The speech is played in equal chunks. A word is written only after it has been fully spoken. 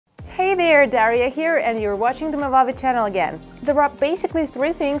Hey there, Daria here, and you're watching the Movavi channel again. There are basically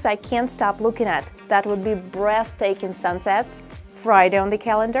three things I can't stop looking at. That would be breathtaking sunsets, Friday on the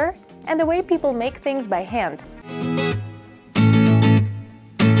calendar, and the way people make things by hand.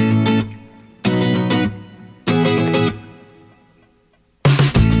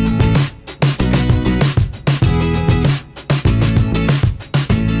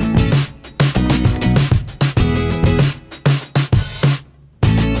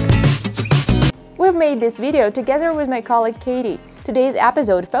 We've made this video together with my colleague Katie. Today's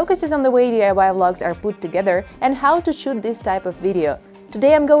episode focuses on the way DIY vlogs are put together and how to shoot this type of video.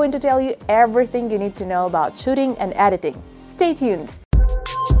 Today I'm going to tell you everything you need to know about shooting and editing. Stay tuned!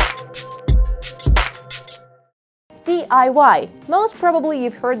 DIY. Most probably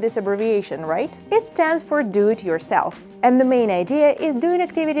you've heard this abbreviation, right? It stands for do it yourself. And the main idea is doing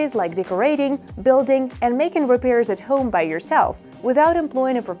activities like decorating, building, and making repairs at home by yourself, without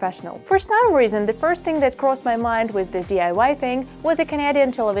employing a professional. For some reason, the first thing that crossed my mind with this DIY thing was a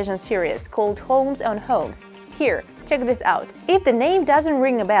Canadian television series called Homes on Homes. Here, check this out. If the name doesn't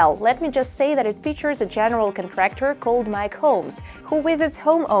ring a bell, let me just say that it features a general contractor called Mike Holmes, who visits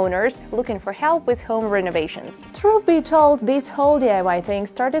homeowners looking for help with home renovations. Truth be told, this whole DIY thing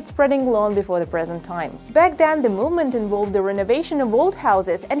started spreading long before the present time. Back then, the movement involved the renovation of old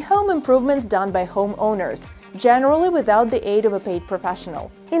houses and home improvements done by homeowners, generally without the aid of a paid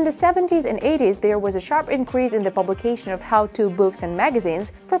professional. In the 70s and 80s, there was a sharp increase in the publication of how-to books and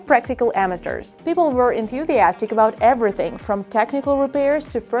magazines for practical amateurs. People were enthusiastic about everything, from technical repairs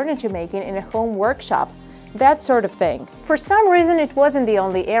to furniture making in a home workshop, that sort of thing. For some reason, it wasn't the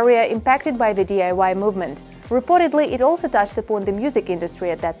only area impacted by the DIY movement. Reportedly, it also touched upon the music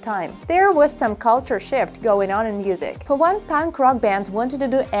industry at that time. There was some culture shift going on in music. For one, punk rock bands wanted to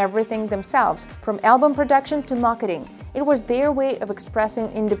do everything themselves, from album production to marketing. It was their way of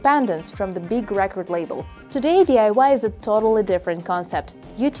expressing independence from the big record labels. Today, DIY is a totally different concept.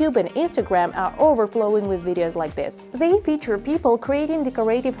 YouTube and Instagram are overflowing with videos like this. They feature people creating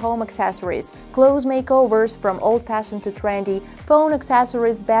decorative home accessories, clothes makeovers from old-fashioned to trendy, phone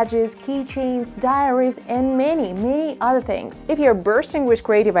accessories, badges, keychains, diaries, and many other things. If you're bursting with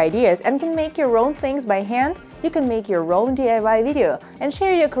creative ideas and can make your own things by hand, you can make your own DIY video and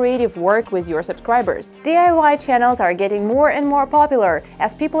share your creative work with your subscribers. DIY channels are getting more and more popular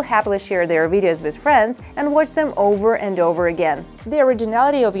as people happily share their videos with friends and watch them over and over again. The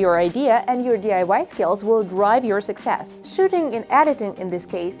originality of your idea and your DIY skills will drive your success. Shooting and editing in this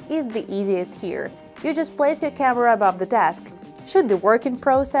case is the easiest here. You just place your camera above the desk, shoot the working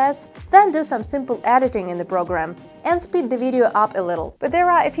process, then do some simple editing in the program and speed the video up a little. But there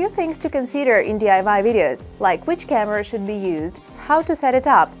are a few things to consider in DIY videos, like which camera should be used, how to set it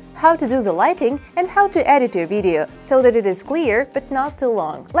up, how to do the lighting, and how to edit your video so that it is clear but not too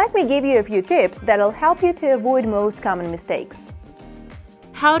long. Let me give you a few tips that'll help you to avoid most common mistakes.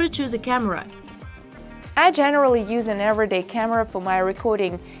 How to choose a camera. I generally use an everyday camera for my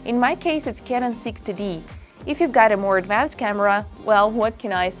recording. In my case, it's Canon 60D. If you've got a more advanced camera, well, what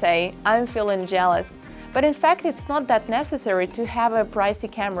can I say? I'm feeling jealous. But in fact, it's not that necessary to have a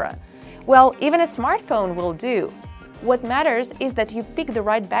pricey camera. Well, even a smartphone will do. What matters is that you pick the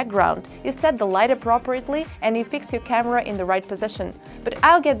right background, you set the light appropriately, and you fix your camera in the right position. But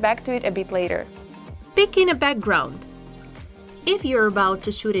I'll get back to it a bit later. Picking a background. If you're about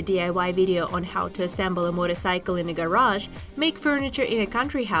to shoot a DIY video on how to assemble a motorcycle in a garage, make furniture in a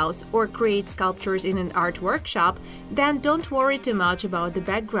country house, or create sculptures in an art workshop, then don't worry too much about the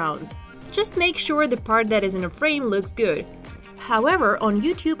background. Just make sure the part that is in a frame looks good. However, on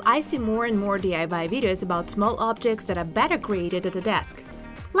YouTube I see more and more DIY videos about small objects that are better created at a desk,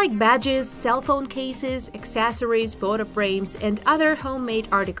 like badges, cell phone cases, accessories, photo frames, and other homemade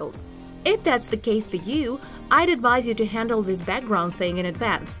articles. If that's the case for you, I'd advise you to handle this background thing in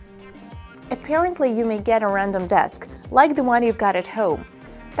advance. Apparently, you may get a random desk, like the one you've got at home.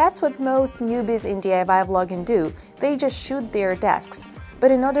 That's what most newbies in DIY vlogging do, they just shoot their desks. But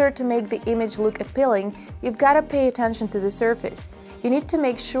in order to make the image look appealing, you've got to pay attention to the surface. You need to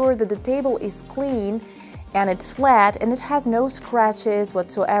make sure that the table is clean and it's flat and it has no scratches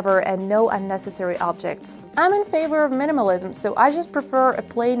whatsoever and no unnecessary objects. I'm in favor of minimalism, so I just prefer a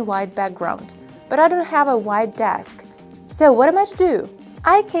plain white background. But I don't have a white desk. So what am I to do?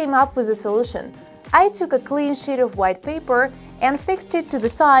 I came up with a solution. I took a clean sheet of white paper and fixed it to the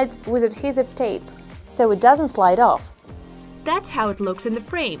sides with adhesive tape, so it doesn't slide off. That's how it looks in the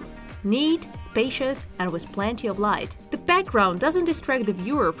frame. Neat, spacious, and with plenty of light. The background doesn't distract the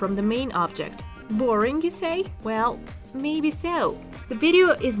viewer from the main object. Boring, you say? Well, maybe so. The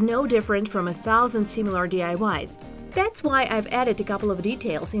video is no different from 1,000 similar DIYs. That's why I've added a couple of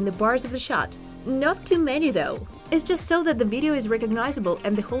details in the bars of the shot. Not too many though. It's just so that the video is recognizable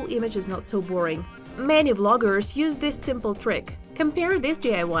and the whole image is not so boring. Many vloggers use this simple trick. Compare this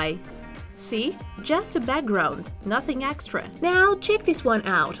DIY. See? Just a background, nothing extra. Now check this one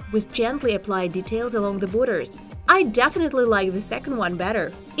out, with gently applied details along the borders. I definitely like the second one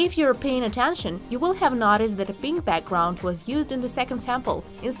better. If you're paying attention, you will have noticed that a pink background was used in the second sample,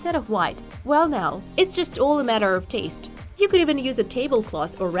 instead of white. Well now, it's just all a matter of taste. You could even use a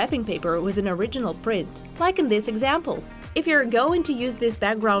tablecloth or wrapping paper with an original print, like in this example. If you're going to use this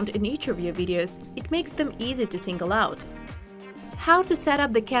background in each of your videos, it makes them easy to single out. How to set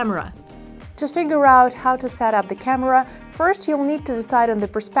up the camera. To figure out how to set up the camera, first you'll need to decide on the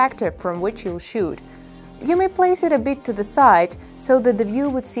perspective from which you'll shoot. You may place it a bit to the side, so that the view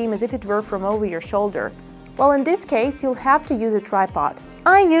would seem as if it were from over your shoulder. Well, in this case, you'll have to use a tripod.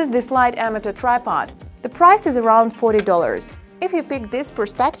 I use this light amateur tripod. The price is around $40. If you pick this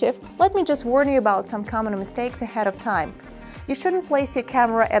perspective, let me just warn you about some common mistakes ahead of time. You shouldn't place your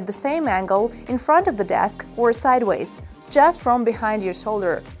camera at the same angle in front of the desk or sideways, just from behind your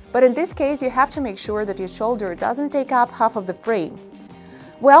shoulder. But in this case, you have to make sure that your shoulder doesn't take up half of the frame.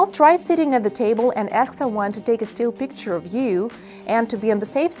 Well, try sitting at the table and ask someone to take a still picture of you, and to be on the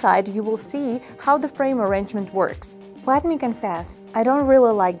safe side, you will see how the frame arrangement works. Let me confess, I don't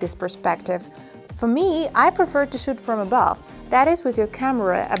really like this perspective. For me, I prefer to shoot from above, that is with your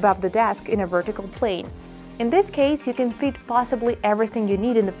camera above the desk in a vertical plane. In this case, you can fit possibly everything you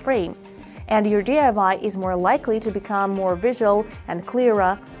need in the frame, and your DIY is more likely to become more visual and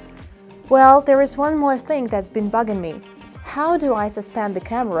clearer. Well, there is one more thing that's been bugging me. How do I suspend the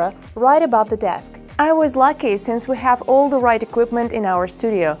camera right above the desk? I was lucky since we have all the right equipment in our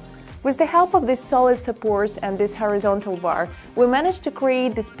studio. With the help of these solid supports and this horizontal bar, we managed to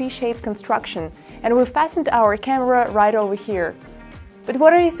create this P-shaped construction, and we fastened our camera right over here. But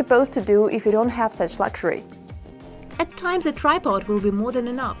what are you supposed to do if you don't have such luxury? At times a tripod will be more than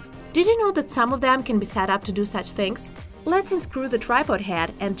enough. Did you know that some of them can be set up to do such things? Let's unscrew the tripod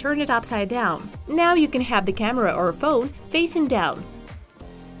head and turn it upside down. Now you can have the camera or phone facing down.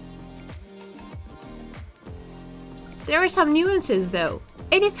 There are some nuances though.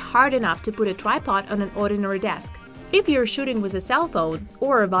 It is hard enough to put a tripod on an ordinary desk. If you're shooting with a cell phone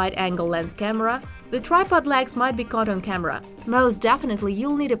or a wide-angle lens camera, the tripod legs might be caught on camera. Most definitely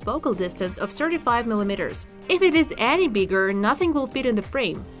you'll need a focal distance of 35 mm. If it is any bigger, nothing will fit in the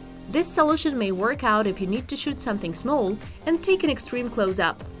frame. This solution may work out if you need to shoot something small and take an extreme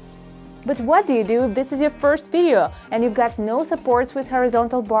close-up. But what do you do if this is your first video and you've got no supports with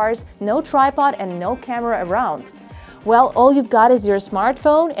horizontal bars, no tripod and no camera around? Well, all you've got is your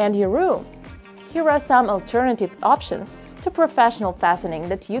smartphone and your room. Here are some alternative options to professional fastening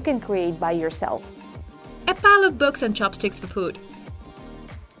that you can create by yourself. A pile of books and chopsticks for food.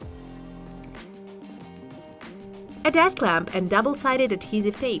 A desk lamp and double-sided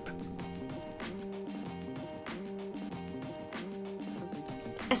adhesive tape.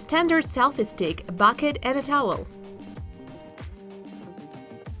 A standard selfie stick, a bucket and a towel.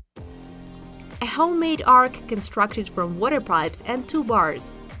 A homemade arc constructed from water pipes and 2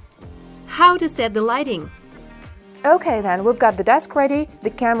 bars. How to set the lighting. Okay then, we've got the desk ready, the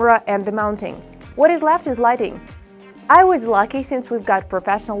camera and the mounting. What is left is lighting. I was lucky since we've got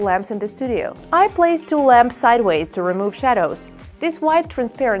professional lamps in the studio. I placed 2 lamps sideways to remove shadows. This white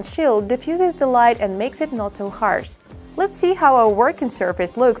transparent shield diffuses the light and makes it not so harsh. Let's see how our working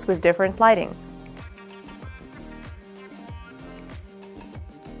surface looks with different lighting.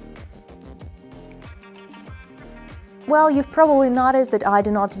 Well, you've probably noticed that I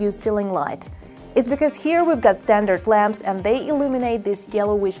do not use ceiling light. It's because here we've got standard lamps and they illuminate this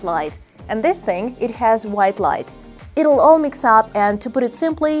yellowish light. And this thing, it has white light. It'll all mix up and, to put it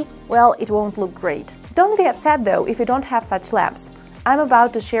simply, well, it won't look great. Don't be upset though if you don't have such lamps. I'm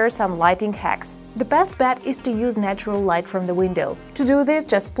about to share some lighting hacks. The best bet is to use natural light from the window. To do this,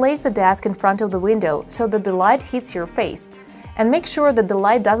 just place the desk in front of the window so that the light hits your face. And make sure that the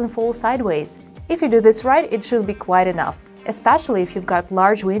light doesn't fall sideways. If you do this right, it should be quite enough, especially if you've got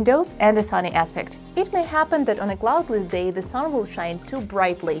large windows and a sunny aspect. It may happen that on a cloudless day the sun will shine too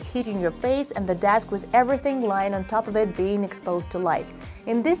brightly, hitting your face and the desk with everything lying on top of it being exposed to light.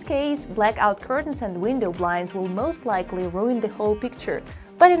 In this case, blackout curtains and window blinds will most likely ruin the whole picture,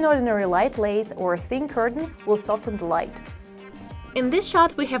 but an ordinary light lace or a thin curtain will soften the light. In this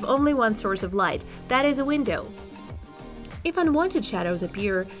shot we have only one source of light, that is a window. If unwanted shadows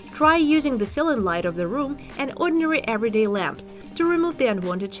appear, try using the ceiling light of the room and ordinary everyday lamps to remove the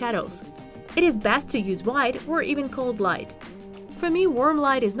unwanted shadows. It is best to use white or even cold light. For me, warm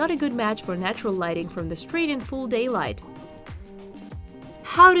light is not a good match for natural lighting from the street in full daylight.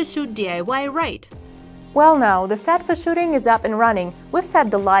 How to shoot DIY right? Well, now the set for shooting is up and running. We've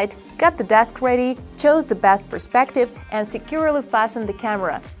set the light, got the desk ready, chose the best perspective, and securely fastened the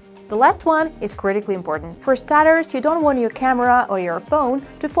camera. The last one is critically important. For starters, you don't want your camera or your phone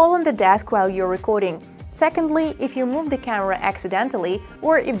to fall on the desk while you're recording. Secondly, if you move the camera accidentally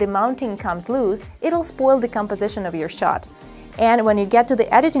or if the mounting comes loose, it'll spoil the composition of your shot. And when you get to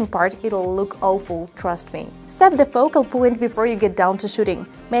the editing part, it'll look awful, trust me. Set the focal point before you get down to shooting.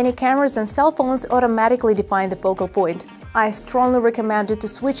 Many cameras and cell phones automatically define the focal point. I strongly recommend you to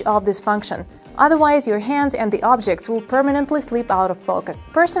switch off this function. Otherwise, your hands and the objects will permanently slip out of focus.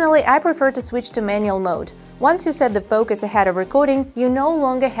 Personally, I prefer to switch to manual mode. Once you set the focus ahead of recording, you no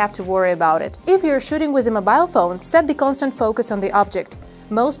longer have to worry about it. If you're shooting with a mobile phone, set the constant focus on the object.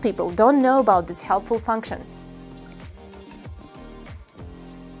 Most people don't know about this helpful function.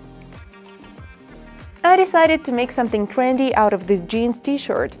 I decided to make something trendy out of this jeans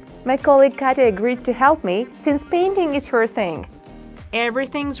t-shirt. My colleague Katya agreed to help me, since painting is her thing.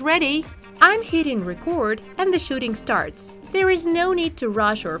 Everything's ready! I'm hitting record and the shooting starts. There is no need to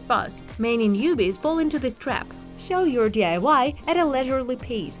rush or fuss. Many newbies fall into this trap. Show your DIY at a leisurely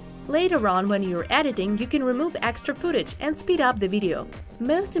pace. Later on, when you're editing, you can remove extra footage and speed up the video.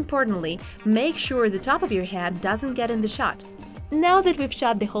 Most importantly, make sure the top of your head doesn't get in the shot. Now that we've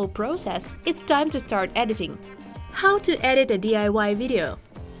shot the whole process, it's time to start editing. How to edit a DIY video?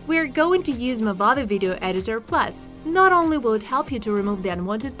 We're going to use Movavi Video Editor Plus. Not only will it help you to remove the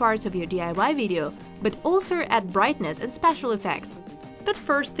unwanted parts of your DIY video, but also add brightness and special effects. But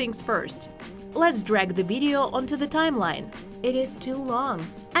first things first. Let's drag the video onto the timeline. It is too long.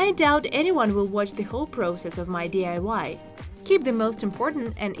 I doubt anyone will watch the whole process of my DIY. Keep the most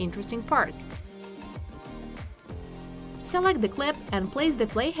important and interesting parts. Select the clip and place the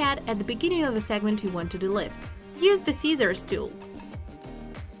playhead at the beginning of the segment you want to delete. Use the scissors tool.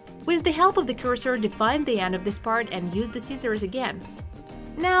 With the help of the cursor, define the end of this part and use the scissors again.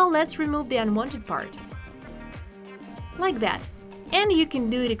 Now let's remove the unwanted part. Like that. And you can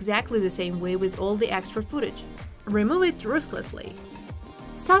do it exactly the same way with all the extra footage. Remove it ruthlessly.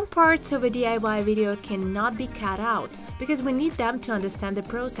 Some parts of a DIY video cannot be cut out because we need them to understand the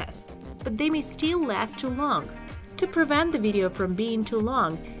process, but they may still last too long. To prevent the video from being too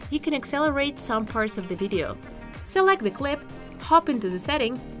long, you can accelerate some parts of the video. Select the clip, hop into the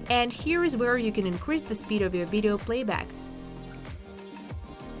setting, and here is where you can increase the speed of your video playback.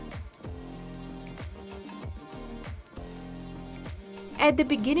 At the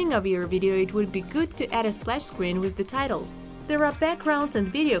beginning of your video, it would be good to add a splash screen with the title. There are backgrounds and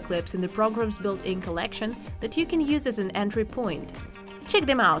video clips in the program's built-in collection that you can use as an entry point. Check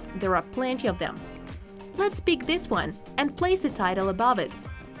them out, there are plenty of them. Let's pick this one and place the title above it.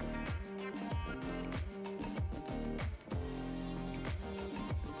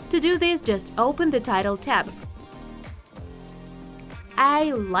 To do this, just open the Title tab.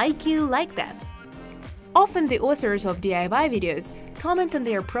 I like you like that. Often the authors of DIY videos comment on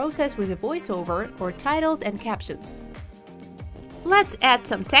their process with a voiceover or titles and captions. Let's add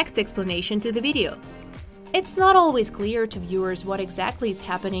some text explanation to the video. It's not always clear to viewers what exactly is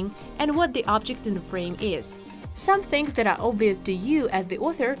happening and what the object in the frame is. Some things that are obvious to you as the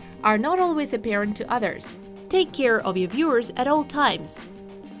author are not always apparent to others. Take care of your viewers at all times.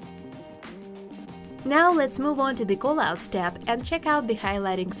 Now let's move on to the Callouts tab and check out the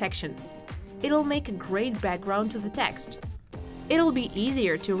highlighting section. It'll make a great background to the text. It'll be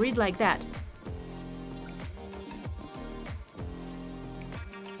easier to read like that.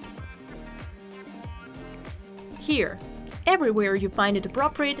 Here, everywhere you find it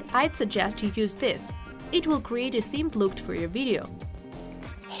appropriate, I'd suggest you use this. It will create a themed look for your video.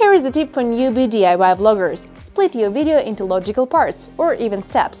 Here is a tip for newbie DIY vloggers. Split your video into logical parts, or even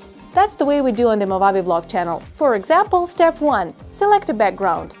steps. That's the way we do on the Movavi vlog channel. For example, step 1. Select a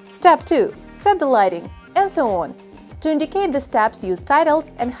background. Step 2. Set the lighting, and so on. To indicate the steps, use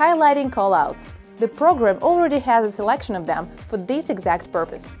titles and highlighting callouts. The program already has a selection of them for this exact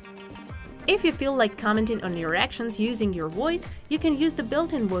purpose. If you feel like commenting on your actions using your voice, you can use the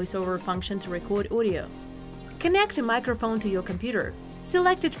built-in voiceover function to record audio. Connect a microphone to your computer,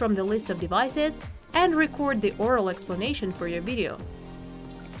 select it from the list of devices, and record the oral explanation for your video.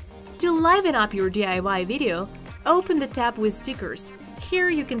 To liven up your DIY video, open the tab with stickers. Here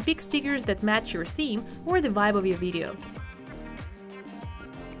you can pick stickers that match your theme or the vibe of your video.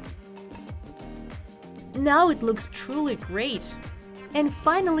 Now it looks truly great! And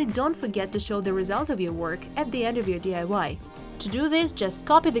finally, don't forget to show the result of your work at the end of your DIY. To do this, just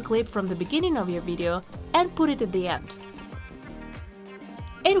copy the clip from the beginning of your video and put it at the end.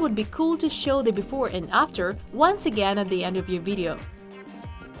 It would be cool to show the before and after once again at the end of your video.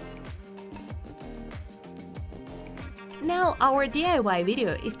 Now our DIY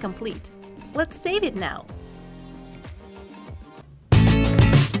video is complete. Let's save it now.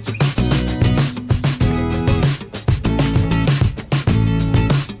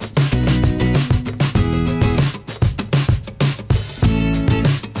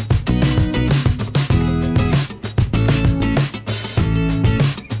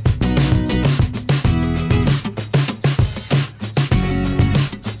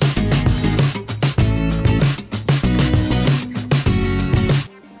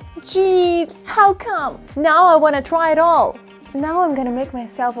 Jeez, how come? Now I want to try it all. Now I'm gonna make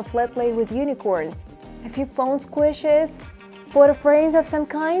myself a flat lay with unicorns, a few foam squishes, photo frames of some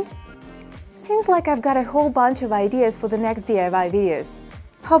kind. Seems like I've got a whole bunch of ideas for the next DIY videos.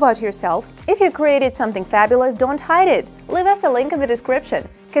 How about yourself? If you created something fabulous, don't hide it. Leave us a link in the description,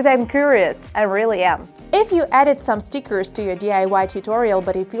 because I'm curious, I really am. If you added some stickers to your DIY tutorial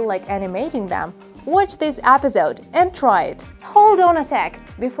but you feel like animating them, watch this episode and try it. Hold on a sec.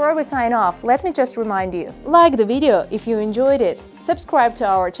 Before we sign off, let me just remind you, like the video if you enjoyed it, subscribe to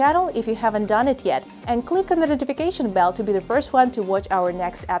our channel if you haven't done it yet, and click on the notification bell to be the first one to watch our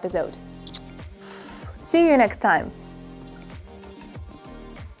next episode. See you next time!